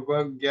 They will go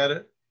out and get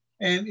it.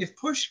 And if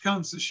push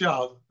comes to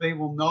shove, they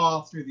will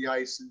gnaw through the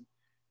ice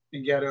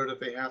and get out if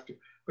they have to.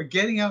 But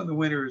getting out in the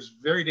winter is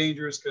very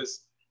dangerous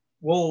because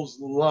wolves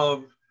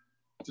love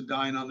to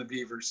dine on the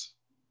beavers.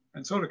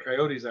 And so do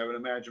coyotes, I would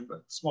imagine,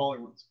 but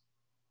smaller ones.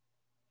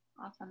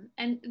 Awesome.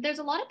 And there's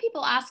a lot of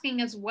people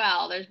asking as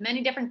well. There's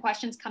many different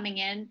questions coming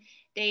in,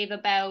 Dave,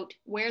 about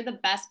where the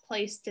best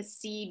place to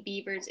see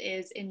beavers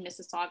is in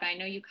Mississauga. I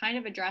know you kind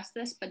of addressed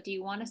this, but do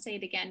you want to say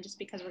it again, just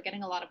because we're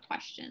getting a lot of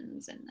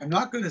questions? I'm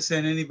not going to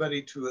send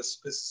anybody to a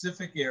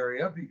specific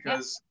area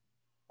because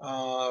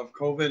of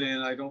COVID,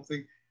 and I don't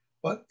think,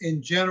 but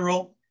in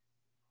general,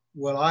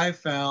 what I've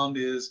found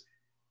is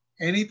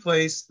any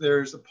place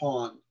there's a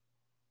pond,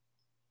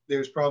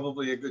 there's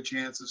probably a good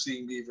chance of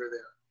seeing beaver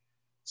there.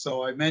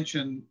 So I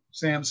mentioned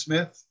Sam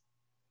Smith.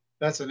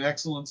 That's an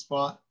excellent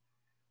spot.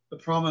 the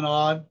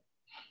promenade.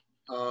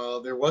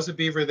 There was a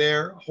beaver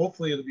there.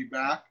 Hopefully it'll be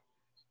back.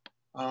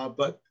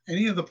 But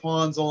any of the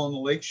ponds along the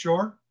lake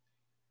shore,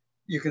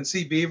 you can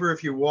see beaver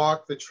if you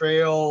walk the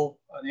trail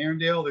on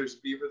Arundel. There's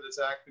beaver that's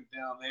active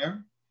down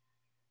there.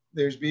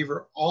 There's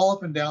beaver all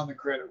up and down the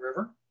Credit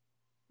River.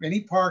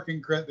 Any park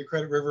in the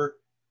Credit River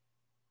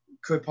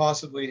could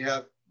possibly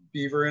have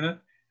beaver in it.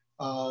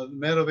 The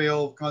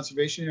Meadowvale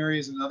Conservation Area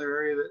is another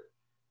area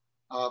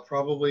that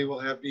probably will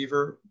have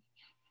beaver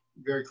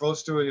very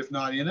close to it, if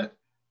not in it.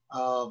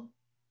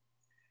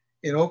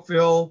 In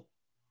Oakville,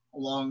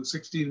 along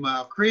 16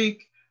 Mile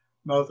Creek,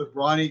 mouth of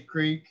Bronte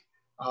Creek,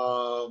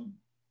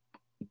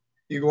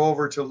 you go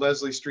over to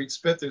Leslie Street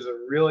Spit, there's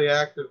a really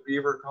active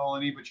beaver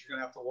colony, but you're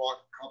gonna have to walk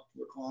a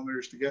couple of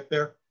kilometers to get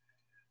there.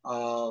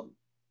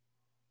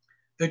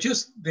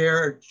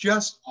 They're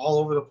just all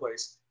over the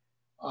place.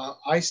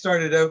 I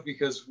started out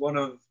because one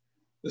of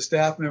the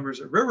staff members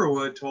at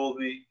Riverwood told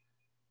me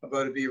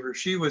about a beaver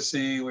she was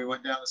seeing. We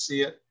went down to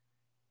see it.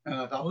 And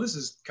I thought, well, this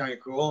is kind of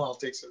cool. I'll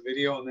take some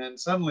video. And then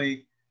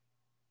suddenly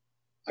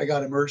I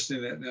got immersed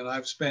in it. And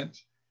I've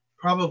spent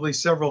probably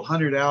several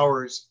hundred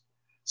hours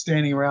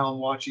standing around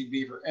watching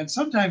beaver. And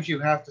sometimes you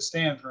have to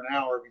stand for an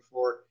hour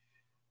before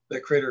the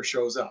critter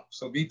shows up.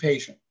 So be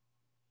patient.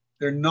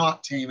 They're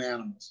not tame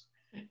animals.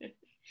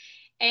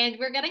 And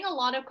we're getting a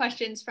lot of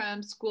questions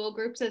from school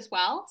groups as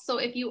well. So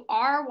if you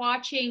are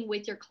watching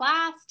with your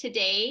class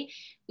today,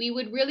 we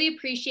would really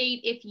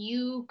appreciate if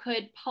you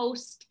could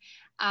post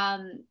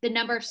the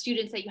number of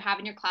students that you have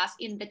in your class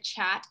in the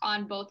chat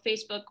on both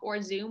Facebook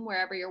or Zoom,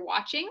 wherever you're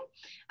watching,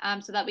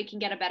 so that we can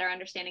get a better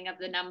understanding of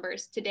the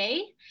numbers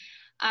today.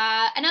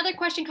 Another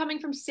question coming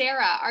from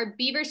Sarah: are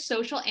beavers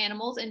social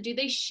animals, and do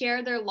they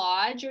share their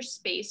lodge or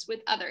space with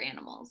other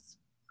animals?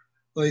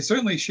 Well, they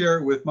certainly share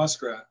it with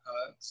muskrat.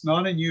 It's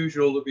not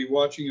unusual to be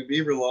watching a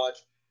beaver lodge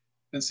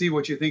and see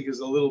what you think is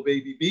a little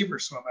baby beaver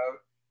swim out.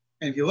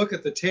 And if you look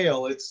at the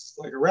tail, it's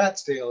like a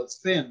rat's tail. It's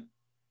thin.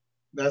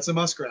 That's a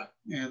muskrat,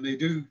 and they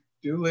do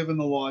live in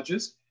the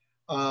lodges.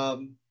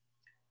 I've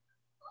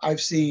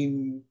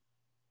seen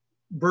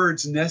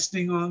birds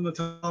nesting on the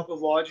top of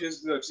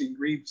lodges. I've seen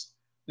grebes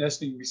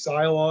nesting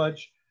beside a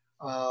lodge.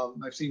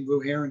 I've seen blue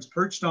herons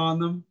perched on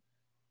them.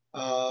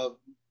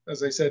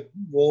 As I said,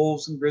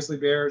 wolves and grizzly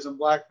bears and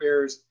black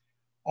bears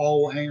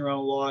all will hang around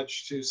a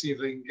lodge to see if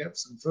they can get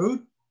some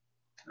food.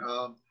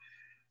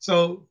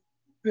 So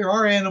there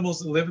are animals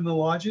that live in the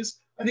lodges.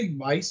 I think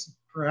mice,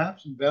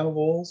 perhaps, and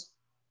venables.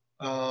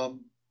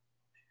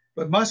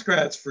 But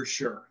muskrats for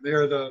sure.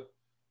 They're the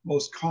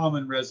most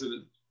common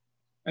resident.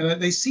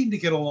 And they seem to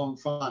get along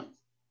fine.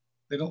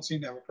 They don't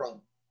seem to have a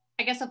problem.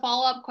 I guess a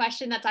follow-up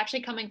question that's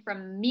actually coming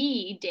from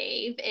me,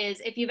 Dave,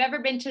 is if you've ever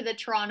been to the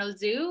Toronto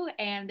Zoo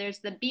and there's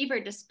the beaver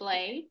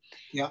display,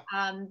 yeah,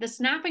 the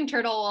snapping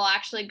turtle will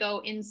actually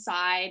go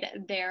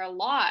inside their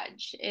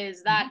lodge.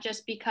 Is that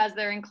just because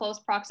they're in close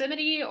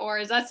proximity, or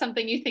is that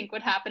something you think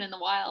would happen in the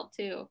wild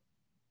too?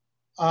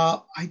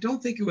 I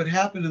don't think it would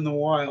happen in the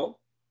wild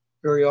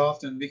very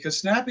often, because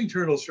snapping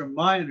turtles, from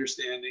my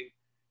understanding,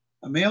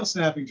 a male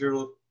snapping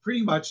turtle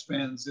pretty much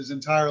spends his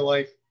entire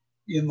life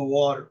in the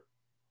water.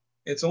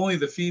 It's only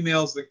the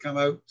females that come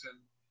out and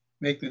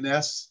make the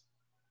nests.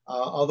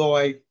 Although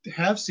I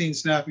have seen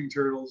snapping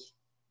turtles,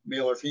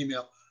 male or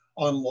female,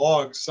 on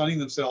logs sunning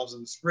themselves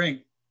in the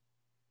spring.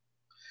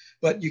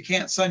 But you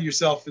can't sun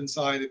yourself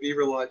inside a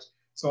beaver lodge.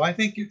 So I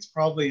think it's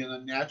probably in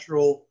a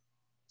natural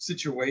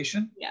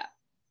situation. Yeah.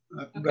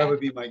 That would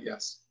be my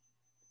guess.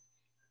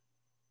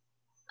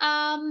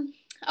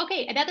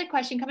 Okay, another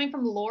question coming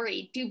from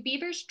Lori. Do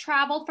beavers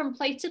travel from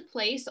place to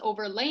place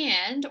over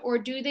land, or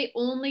do they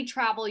only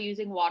travel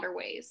using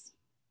waterways?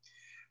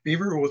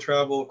 Beaver will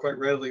travel quite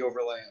readily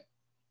over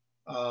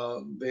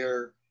land.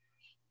 They're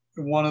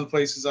one of the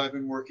places I've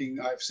been working.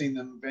 I've seen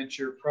them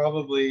venture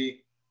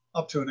probably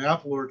up to an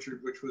apple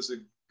orchard, which was a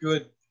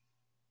good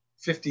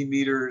 50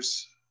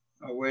 meters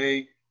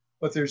away.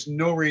 But there's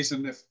no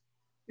reason, if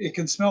it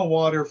can smell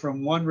water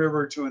from one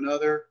river to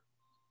another,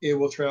 it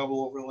will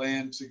travel over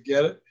land to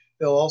get it.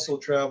 They'll also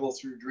travel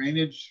through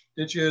drainage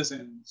ditches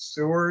and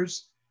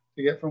sewers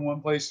to get from one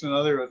place to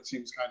another. It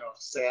seems kind of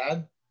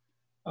sad,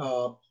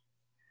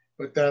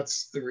 but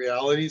that's the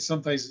reality.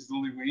 Sometimes it's the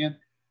only way in.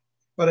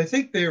 But I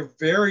think they're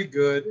very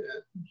good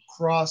at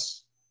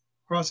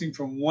crossing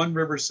from one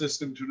river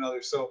system to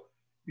another. So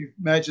you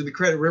imagine the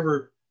Credit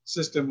River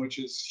system, which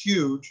is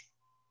huge.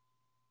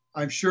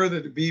 I'm sure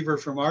that the beaver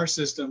from our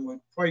system would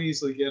quite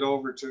easily get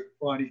over to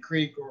Bronte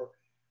Creek or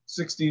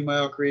 16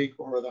 Mile Creek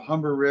or the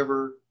Humber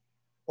River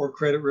or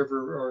Credit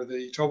River or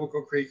the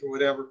Etobicoke Creek or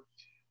whatever.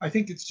 I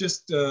think it's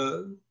just,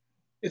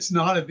 it's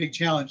not a big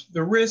challenge.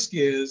 The risk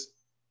is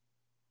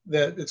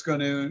that it's going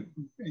to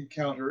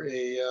encounter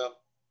a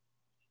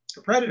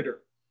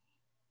predator,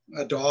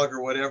 a dog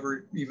or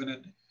whatever,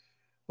 even.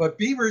 But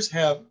beavers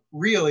have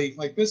really,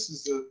 like this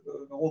is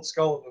an old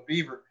skull of a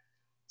beaver.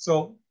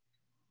 So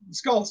the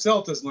skull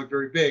itself doesn't look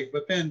very big,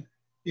 but then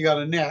you got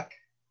a neck,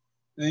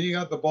 and then you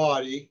got the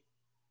body,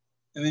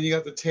 and then you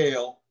got the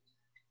tail,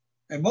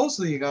 and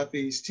mostly you got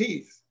these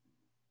teeth.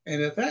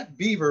 And if that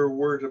beaver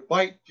were to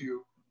bite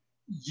you,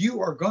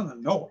 you are going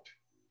to know it.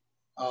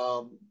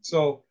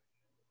 So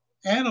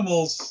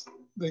animals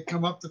that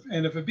come up to,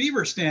 and if a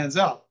beaver stands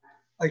up,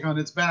 like on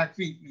its back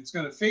feet, it's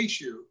going to face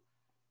you,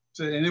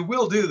 and it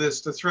will do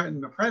this to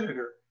threaten the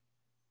predator.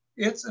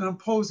 It's an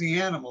imposing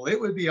animal. It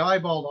would be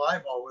eyeball to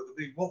eyeball with a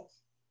big wolf.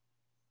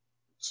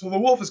 So the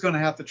wolf is going to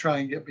have to try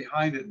and get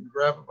behind it and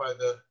grab it by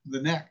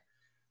the neck.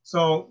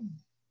 So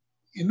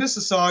in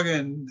Mississauga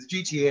and the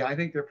GTA, I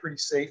think they're pretty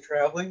safe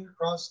traveling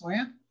across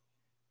land.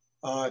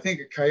 I think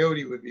a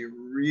coyote would be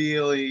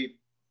really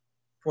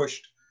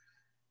pushed.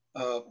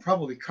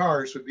 Probably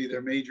cars would be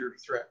their major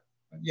threat.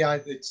 But yeah,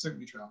 they'd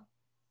certainly travel.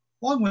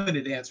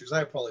 Long-winded answers.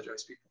 I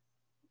apologize, people.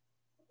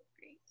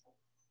 Great.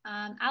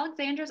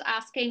 Alexandra's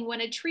asking,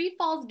 when a tree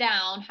falls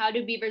down, how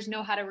do beavers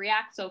know how to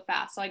react so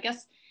fast? So I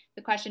guess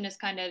the question is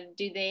kind of,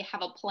 do they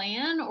have a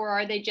plan, or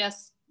are they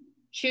just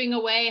chewing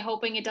away,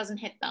 hoping it doesn't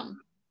hit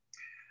them?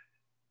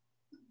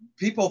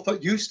 People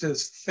used to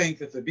think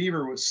that the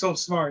beaver was so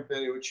smart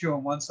that it would chew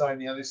on one side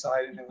and the other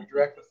side, and it would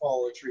direct the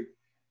fall of the tree.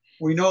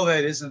 We know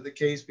that isn't the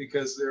case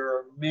because there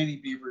are many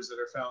beavers that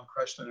are found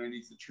crushed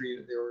underneath the tree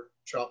that they were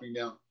chopping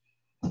down.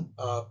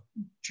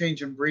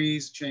 Change in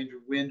breeze, change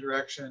of wind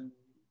direction,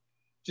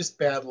 just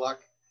bad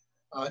luck.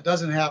 It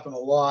doesn't happen a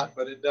lot,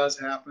 but it does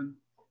happen.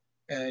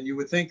 And you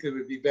would think it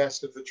would be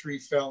best if the tree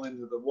fell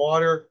into the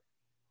water,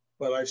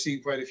 but I've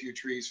seen quite a few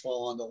trees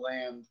fall onto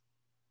land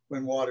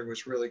when water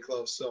was really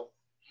close. So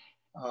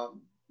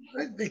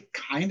they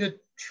kind of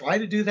try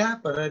to do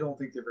that, but I don't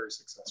think they're very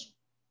successful.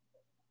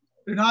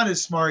 They're not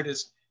as smart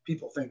as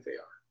people think they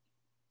are.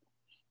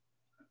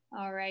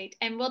 All right.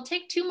 And we'll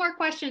take 2 more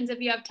questions if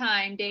you have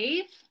time,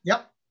 Dave.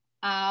 Yep.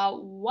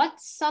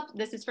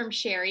 This is from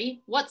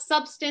Sherry. What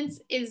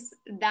substance is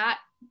that?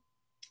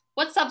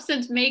 What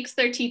substance makes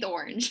their teeth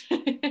orange?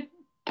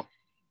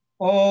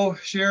 Oh,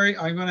 Sherry,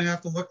 I'm going to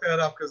have to look that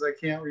up because I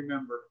can't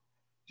remember.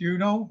 Do you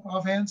know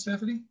offhand,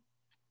 Stephanie?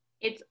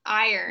 It's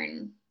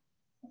iron.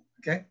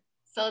 Okay.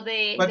 So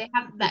they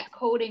have that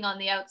coating on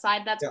the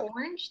outside that's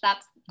orange.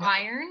 That's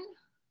iron.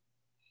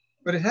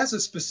 But it has a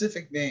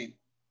specific name.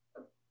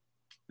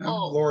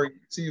 Lori,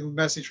 see a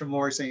message from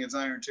Lori saying it's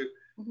iron too.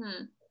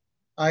 Mm-hmm.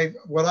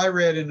 What I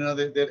read in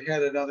another that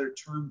had another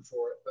term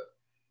for it, but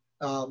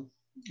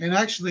and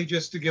actually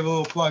just to give a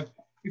little plug,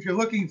 if you're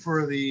looking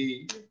for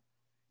the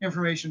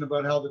information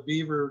about how the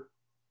beaver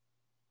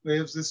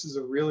lives, this is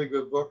a really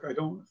good book. It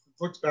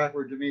looks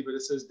backward to me, but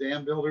it says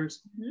Dam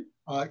Builders.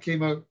 Mm-hmm. It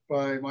came out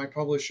by my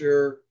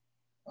publisher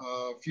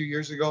a few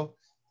years ago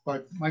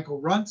by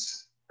Michael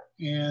Runts.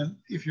 And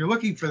if you're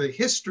looking for the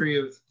history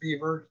of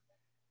beaver,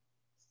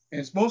 and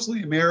it's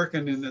mostly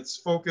American in its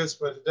focus,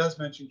 but it does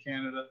mention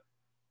Canada.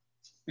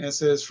 And it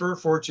says Fur,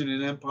 Fortune,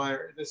 and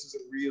Empire. This is a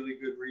really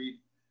good read.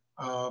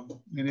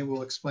 And it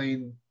will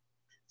explain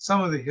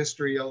some of the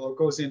history, although it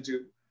goes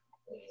into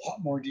a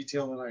lot more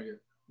detail than I do.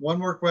 One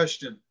more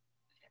question.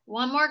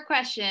 One more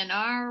question.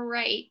 All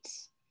right.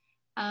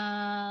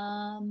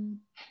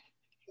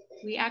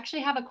 We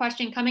actually have a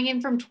question coming in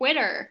from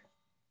Twitter.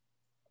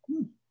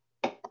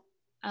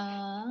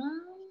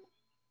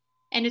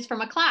 And it's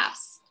from a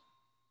class.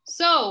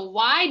 So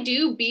why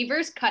do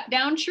beavers cut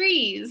down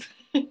trees?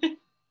 They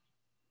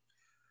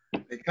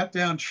cut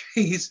down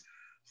trees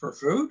for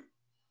food,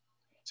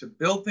 to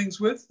build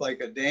things with, like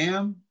a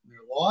dam, their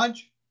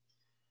lodge.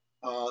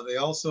 They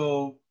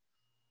also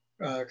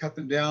cut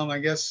them down, I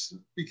guess,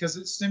 because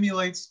it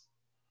stimulates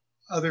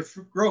other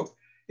growth.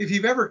 If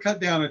you've ever cut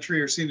down a tree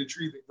or seen a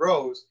tree that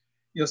grows,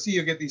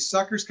 you'll get these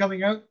suckers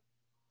coming out.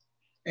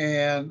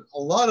 And a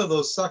lot of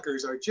those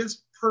suckers are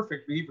just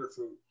perfect beaver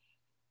food.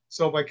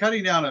 So by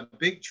cutting down a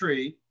big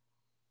tree,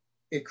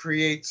 it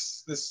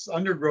creates this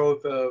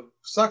undergrowth of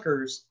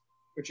suckers,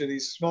 which are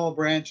these small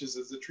branches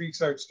as the tree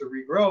starts to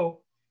regrow,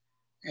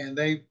 and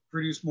they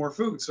produce more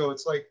food. So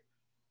it's like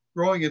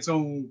growing its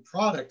own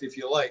product, if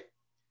you like.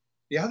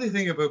 The other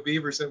thing about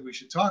beavers that we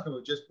should talk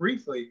about just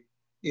briefly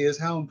is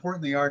how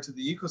important they are to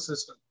the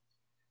ecosystem.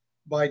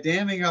 By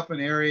damming up an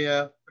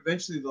area,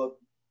 eventually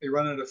they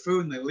run out of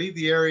food and they leave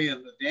the area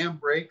and the dam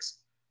breaks,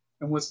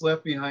 and what's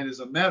left behind is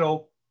a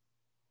meadow.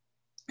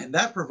 And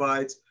that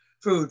provides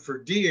food for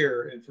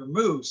deer and for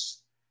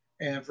moose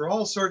and for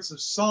all sorts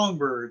of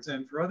songbirds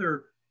and for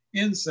other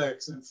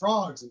insects and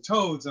frogs and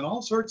toads and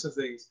all sorts of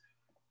things.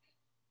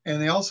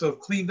 And they also have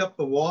cleaned up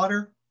the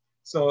water.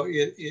 So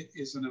it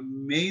is an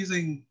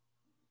amazing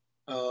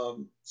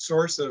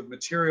source of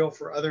material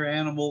for other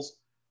animals.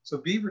 So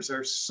beavers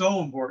are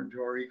so important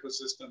to our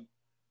ecosystem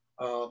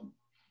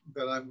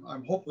that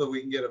I'm hopeful that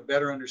we can get a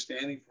better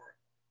understanding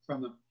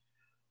from them.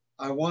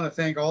 I want to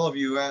thank all of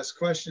you who asked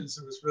questions.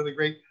 It was really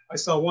great. I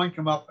saw one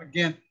come up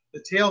again. The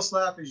tail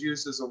slap is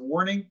used as a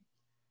warning.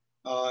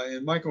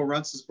 In Michael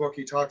Runts' book,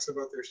 he talks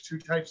about there's 2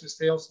 types of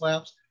tail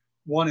slaps.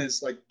 One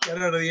is like, get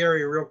out of the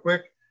area real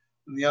quick.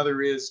 And the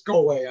other is, go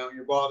away,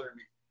 you're bothering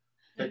me,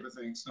 type of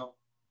thing. So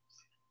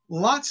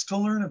lots to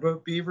learn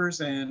about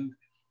beavers. And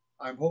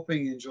I'm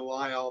hoping in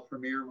July I'll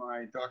premiere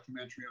my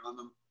documentary on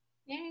them.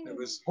 Yay. It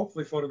was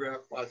hopefully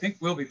photographed, I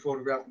think will be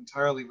photographed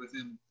entirely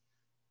within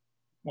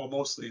well,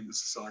 mostly in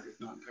Mississauga,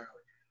 not entirely.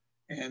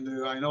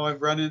 And I know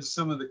I've run into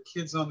some of the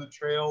kids on the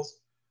trails,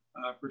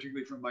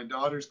 particularly from my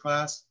daughter's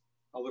class.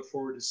 I'll look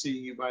forward to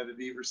seeing you by the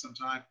Beaver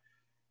sometime.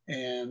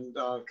 And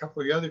a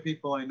couple of the other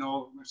people I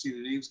know, I've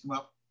seen the names come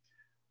up.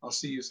 I'll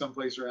see you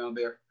someplace around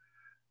there.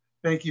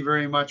 Thank you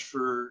very much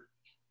for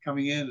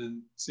coming in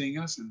and seeing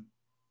us. And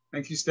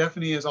thank you,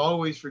 Stephanie, as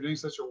always, for doing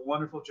such a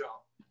wonderful job.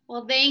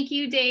 Well, thank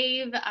you,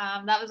 Dave.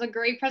 That was a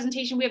great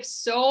presentation. We have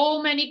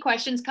so many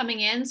questions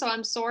coming in, so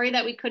I'm sorry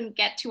that we couldn't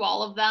get to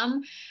all of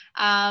them.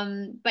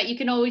 But you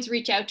can always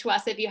reach out to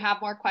us if you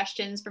have more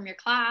questions from your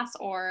class,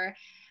 or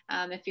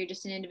if you're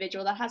just an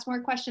individual that has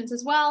more questions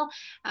as well,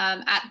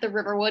 at the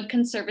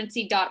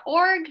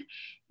riverwoodconservancy.org.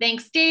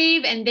 Thanks,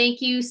 Dave, and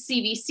thank you,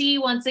 CBC,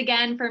 once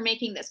again for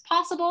making this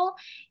possible.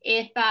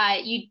 If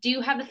you do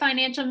have the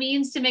financial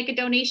means to make a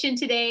donation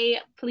today,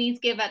 please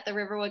give at the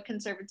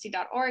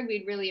riverwoodconservancy.org.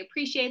 We'd really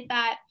appreciate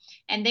that.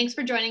 And thanks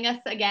for joining us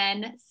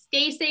again.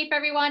 Stay safe,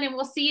 everyone, and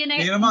we'll see you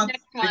next See you in a month.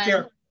 next one. Take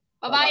care.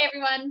 Bye-bye,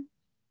 everyone.